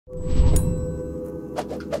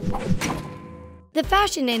The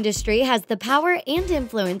fashion industry has the power and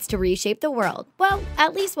influence to reshape the world. Well,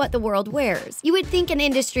 at least what the world wears. You would think an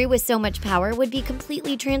industry with so much power would be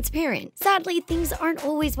completely transparent. Sadly, things aren't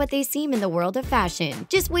always what they seem in the world of fashion.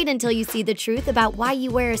 Just wait until you see the truth about why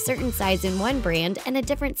you wear a certain size in one brand and a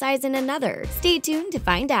different size in another. Stay tuned to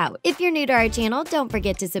find out. If you're new to our channel, don't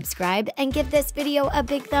forget to subscribe and give this video a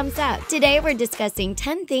big thumbs up. Today, we're discussing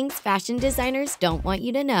 10 things fashion designers don't want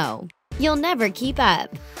you to know. You'll never keep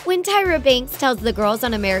up. When Tyra Banks tells the girls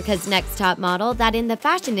on America's Next Top Model that in the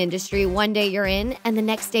fashion industry, one day you're in and the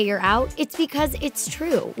next day you're out, it's because it's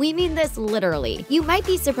true. We mean this literally. You might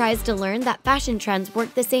be surprised to learn that fashion trends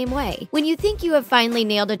work the same way. When you think you have finally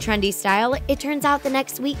nailed a trendy style, it turns out the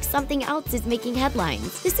next week something else is making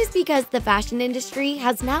headlines. This is because the fashion industry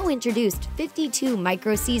has now introduced 52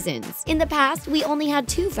 micro seasons. In the past, we only had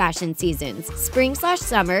 2 fashion seasons,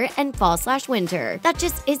 spring/summer and fall/winter. That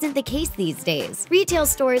just isn't the case these days. Retail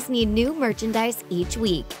stores need new merchandise each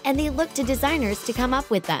week, and they look to designers to come up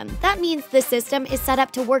with them. That means the system is set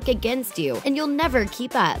up to work against you, and you'll never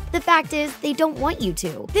keep up. The fact is, they don't want you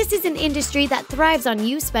to. This is an industry that thrives on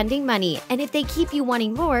you spending money, and if they keep you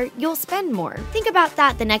wanting more, you'll spend more. Think about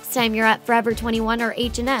that the next time you're at Forever 21 or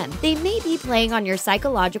H&M. They may be playing on your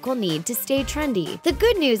psychological need to stay trendy. The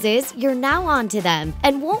good news is, you're now on to them,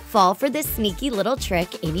 and won't fall for this sneaky little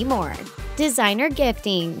trick anymore. Designer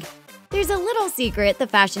gifting. There's a little secret the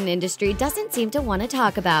fashion industry doesn't seem to want to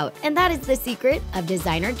talk about, and that is the secret of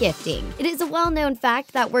designer gifting. It is a well-known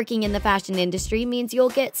fact that working in the fashion industry means you'll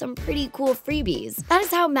get some pretty cool freebies. That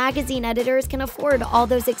is how magazine editors can afford all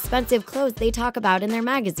those expensive clothes they talk about in their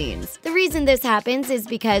magazines. The reason this happens is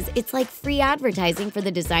because it's like free advertising for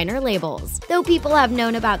the designer labels. Though people have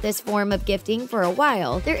known about this form of gifting for a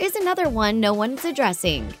while, there is another one no one's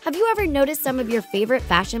addressing. Have you ever noticed some of your favorite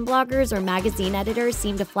fashion bloggers or magazine editors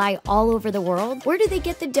seem to fly all over the world? Where do they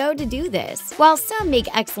get the dough to do this? While some make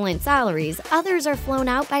excellent salaries, others are flown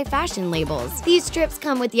out by fashion labels. These trips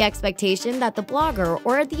come with the expectation that the blogger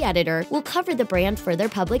or the editor will cover the brand for their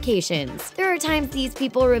publications. There are times these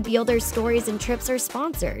people reveal their stories and trips are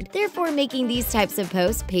sponsored, therefore making these types of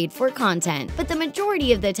posts paid for content. But the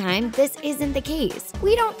majority of the time, this isn't the case.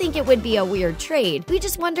 We don't think it would be a weird trade. We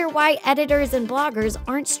just wonder why editors and bloggers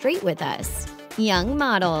aren't straight with us. Young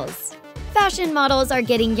models. Fashion models are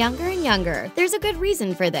getting younger and younger. There's a good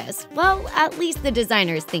reason for this. Well, at least the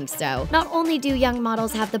designers think so. Not only do young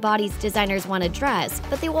models have the bodies designers want to dress,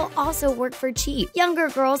 but they will also work for cheap. Younger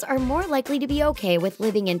girls are more likely to be okay with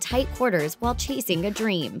living in tight quarters while chasing a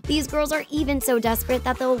dream. These girls are even so desperate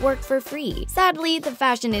that they'll work for free. Sadly, the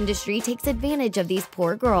fashion industry takes advantage of these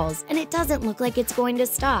poor girls, and it doesn't look like it's going to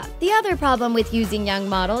stop. The other problem with using young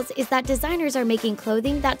models is that designers are making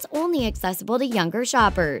clothing that's only accessible to younger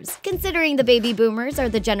shoppers. Considering the baby boomers are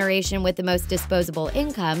the generation with the most disposable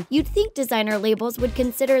income, you'd think designer labels would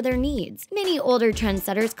consider their needs. Many older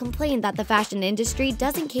trendsetters complain that the fashion industry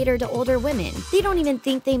doesn't cater to older women. They don't even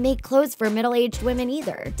think they make clothes for middle-aged women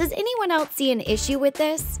either. Does anyone else see an issue with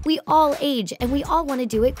this? We all age and we all want to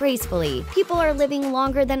do it gracefully. People are living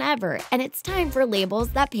longer than ever, and it's time for labels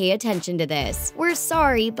that pay attention to this. We're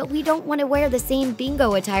sorry, but we don't want to wear the same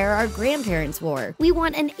bingo attire our grandparents wore. We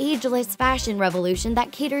want an ageless fashion revolution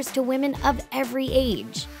that caters to women of every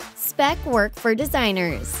age. Spec work for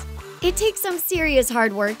designers. It takes some serious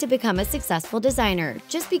hard work to become a successful designer.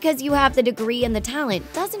 Just because you have the degree and the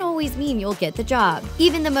talent doesn't always mean you'll get the job.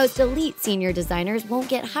 Even the most elite senior designers won't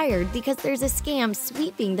get hired because there's a scam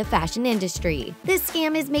sweeping the fashion industry. This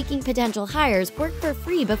scam is making potential hires work for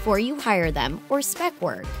free before you hire them, or spec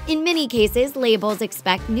work. In many cases, labels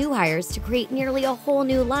expect new hires to create nearly a whole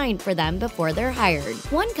new line for them before they're hired.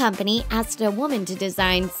 One company asked a woman to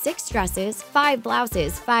design 6 dresses, 5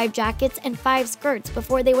 blouses, 5 jackets, and 5 skirts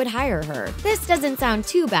before they would hire her. This doesn't sound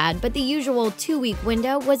too bad, but the usual 2-week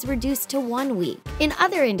window was reduced to 1 week. In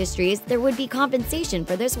other industries, there would be compensation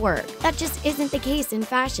for this work. That just isn't the case in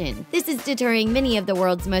fashion. This is deterring many of the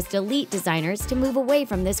world's most elite designers to move away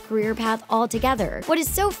from this career path altogether. What is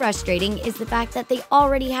so frustrating is the fact that they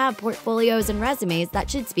already have portfolios and resumes that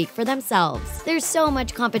should speak for themselves. There's so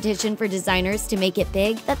much competition for designers to make it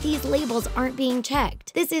big that these labels aren't being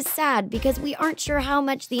checked. This is sad because we aren't sure how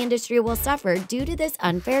much the industry will suffer due to this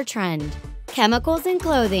unfair trend. Chemicals in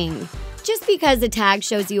clothing. Just because a tag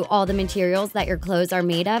shows you all the materials that your clothes are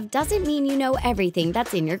made of doesn't mean you know everything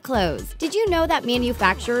that's in your clothes. Did you know that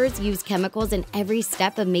manufacturers use chemicals in every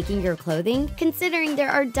step of making your clothing? Considering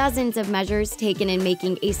there are dozens of measures taken in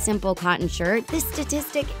making a simple cotton shirt, this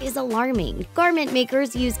statistic is alarming. Garment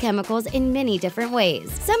makers use chemicals in many different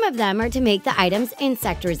ways. Some of them are to make the items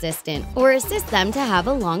insect-resistant or assist them to have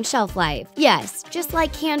a long shelf life. Yes, just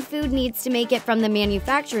like canned food needs to make it from the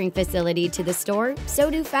manufacturing facility to the store,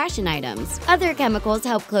 so do fashion items. Other chemicals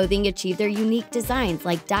help clothing achieve their unique designs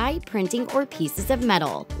like dye, printing, or pieces of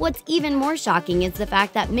metal. What's even more shocking is the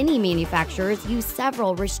fact that many manufacturers use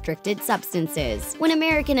several restricted substances. When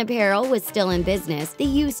American Apparel was still in business, they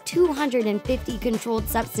used 250 controlled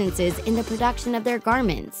substances in the production of their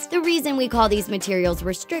garments. The reason we call these materials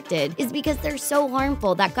restricted is because they're so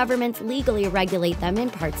harmful that governments legally regulate them in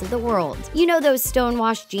parts of the world. You know those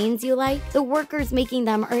stonewashed jeans you like? The workers making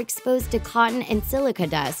them are exposed to cotton and silica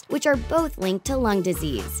dust, which are both linked to lung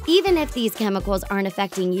disease. Even if these chemicals aren't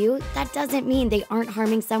affecting you, that doesn't mean they aren't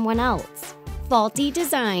harming someone else. Faulty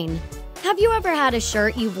design. Have you ever had a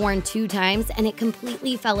shirt you've worn 2 times and it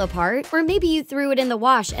completely fell apart? Or maybe you threw it in the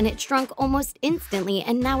wash and it shrunk almost instantly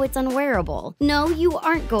and now it's unwearable. No, you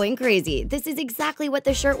aren't going crazy. This is exactly what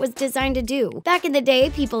the shirt was designed to do. Back in the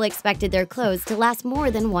day, people expected their clothes to last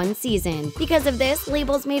more than 1 season. Because of this,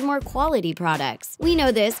 labels made more quality products. We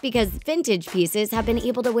know this because vintage pieces have been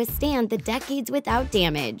able to withstand the decades without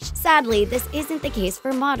damage. Sadly, this isn't the case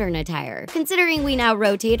for modern attire. Considering we now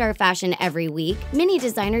rotate our fashion every week, many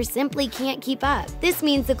designers simply can't keep up. This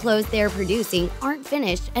means the clothes they're producing aren't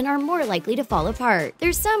finished and are more likely to fall apart.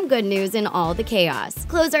 There's some good news in all the chaos.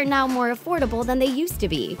 Clothes are now more affordable than they used to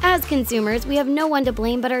be. As consumers, we have no one to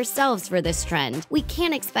blame but ourselves for this trend. We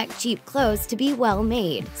can't expect cheap clothes to be well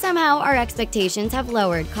made. Somehow, our expectations have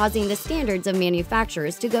lowered, causing the standards of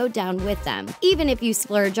manufacturers to go down with them. Even if you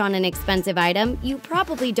splurge on an expensive item, you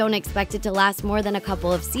probably don't expect it to last more than a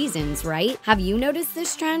couple of seasons, right? Have you noticed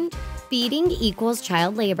this trend? Feeding equals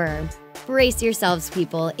child labor. Brace yourselves,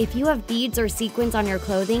 people. If you have beads or sequins on your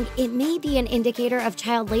clothing, it may be an indicator of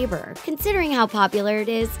child labor. Considering how popular it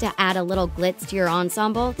is to add a little glitz to your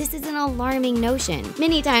ensemble, this is an alarming notion.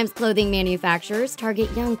 Many times, clothing manufacturers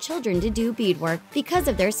target young children to do beadwork because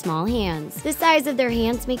of their small hands. The size of their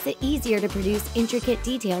hands makes it easier to produce intricate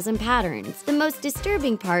details and patterns. The most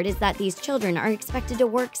disturbing part is that these children are expected to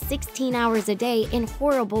work 16 hours a day in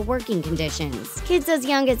horrible working conditions. Kids as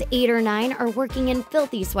young as 8 or 9 are working in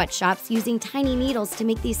filthy sweatshops using tiny needles to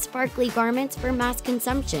make these sparkly garments for mass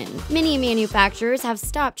consumption. Many manufacturers have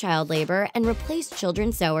stopped child labor and replaced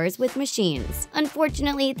children's sewers with machines.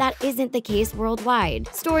 Unfortunately, that isn't the case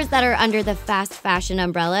worldwide. Stores that are under the fast fashion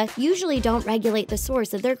umbrella usually don't regulate the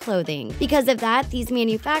source of their clothing. Because of that, these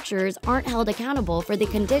manufacturers aren't held accountable for the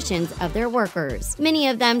conditions of their workers. Many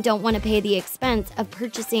of them don't want to pay the expense of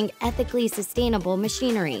purchasing ethically sustainable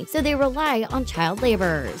machinery, so they rely on child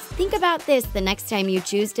laborers. Think about this the next time you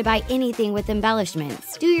choose to buy anything with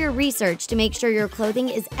embellishments. Do your research to make sure your clothing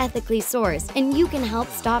is ethically sourced, and you can help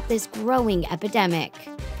stop this growing epidemic.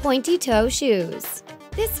 Pointy-toe shoes.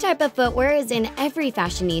 This type of footwear is in every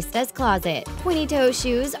fashionista's closet. Pointy-toe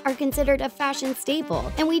shoes are considered a fashion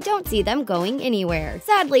staple, and we don't see them going anywhere.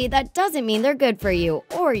 Sadly, that doesn't mean they're good for you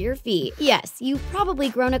or your feet. Yes, you've probably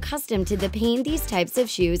grown accustomed to the pain these types of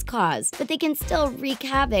shoes cause, but they can still wreak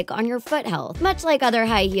havoc on your foot health. Much like other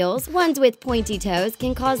high heels, ones with pointy toes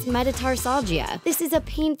can cause metatarsalgia. This is a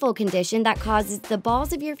painful condition that causes the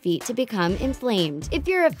balls of your feet to become inflamed. If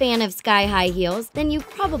you're a fan of sky-high heels, then you've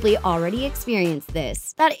probably already experienced this.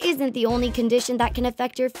 That isn't the only condition that can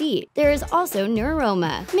affect your feet. There is also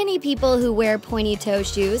neuroma. Many people who wear pointy-toe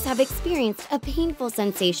shoes have experienced a painful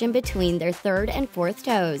sensation between their 3rd and 4th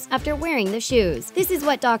toes after wearing the shoes. This is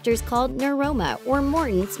what doctors call neuroma or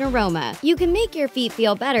Morton's neuroma. You can make your feet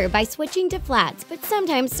feel better by switching to flats, but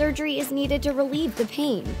sometimes surgery is needed to relieve the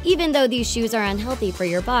pain. Even though these shoes are unhealthy for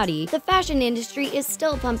your body, the fashion industry is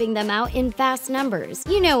still pumping them out in vast numbers.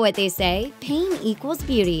 You know what they say, pain equals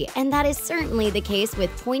beauty, and that is certainly the case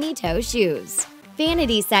with pointy-toe shoes.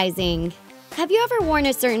 Vanity sizing. Have you ever worn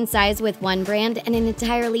a certain size with one brand and an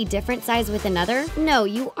entirely different size with another? No,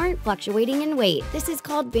 you aren't fluctuating in weight. This is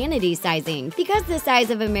called vanity sizing. Because the size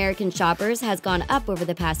of American shoppers has gone up over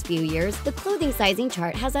the past few years, the clothing sizing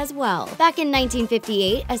chart has as well. Back in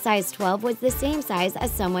 1958, a size 12 was the same size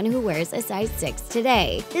as someone who wears a size 6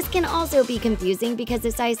 today. This can also be confusing because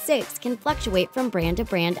a size 6 can fluctuate from brand to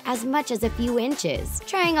brand as much as a few inches.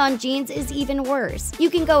 Trying on jeans is even worse. You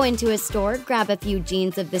can go into a store, grab a few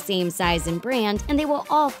jeans of the same size and brand, and they will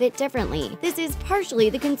all fit differently. This is partially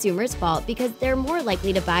the consumer's fault because they're more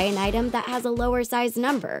likely to buy an item that has a lower size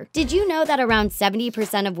number. Did you know that around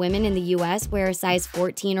 70% of women in the US wear a size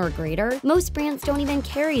 14 or greater? Most brands don't even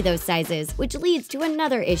carry those sizes, which leads to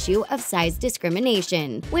another issue of size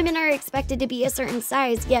discrimination. Women are expected to be a certain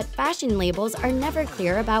size, yet fashion labels are never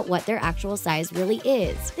clear about what their actual size really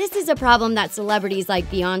is. This is a problem that celebrities like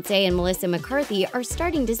Beyoncé and Melissa McCarthy are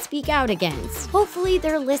starting to speak out against. Hopefully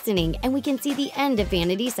they're listening and we can see the end of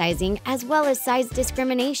vanity sizing as well as size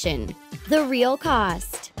discrimination. The real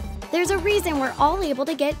cost. There's a reason we're all able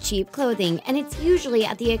to get cheap clothing, and it's usually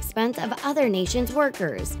at the expense of other nations'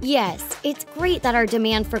 workers. Yes, it's great that our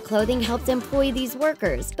demand for clothing helps employ these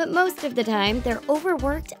workers, but most of the time, they're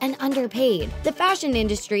overworked and underpaid. The fashion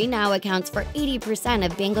industry now accounts for 80%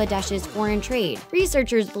 of Bangladesh's foreign trade.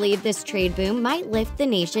 Researchers believe this trade boom might lift the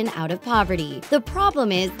nation out of poverty. The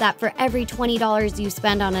problem is that for every $20 you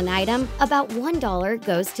spend on an item, about $1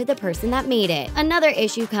 goes to the person that made it. Another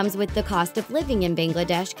issue comes with the cost of living in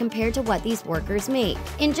Bangladesh compared to what these workers make.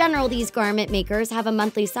 In general, these garment makers have a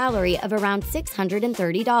monthly salary of around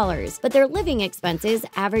 $630, but their living expenses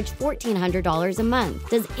average $1,400 a month.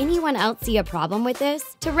 Does anyone else see a problem with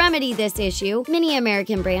this? To remedy this issue, many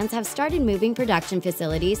American brands have started moving production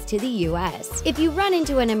facilities to the US. If you run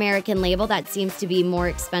into an American label that seems to be more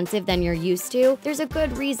expensive than you're used to, there's a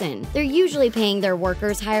good reason. They're usually paying their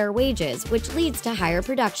workers higher wages, which leads to higher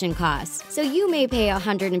production costs. So you may pay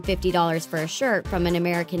 $150 for a shirt from an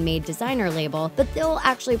American-made designer label, but they'll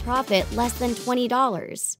actually profit less than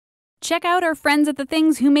 $20. Check out our friends at The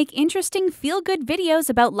Things who make interesting feel-good videos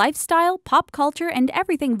about lifestyle, pop culture, and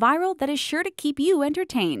everything viral that is sure to keep you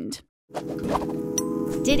entertained.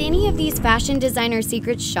 Did any of these fashion designer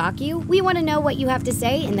secrets shock you? We want to know what you have to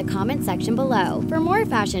say in the comment section below. For more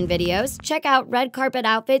fashion videos, check out red carpet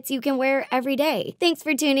outfits you can wear every day. Thanks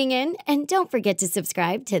for tuning in, and don't forget to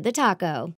subscribe to The Taco.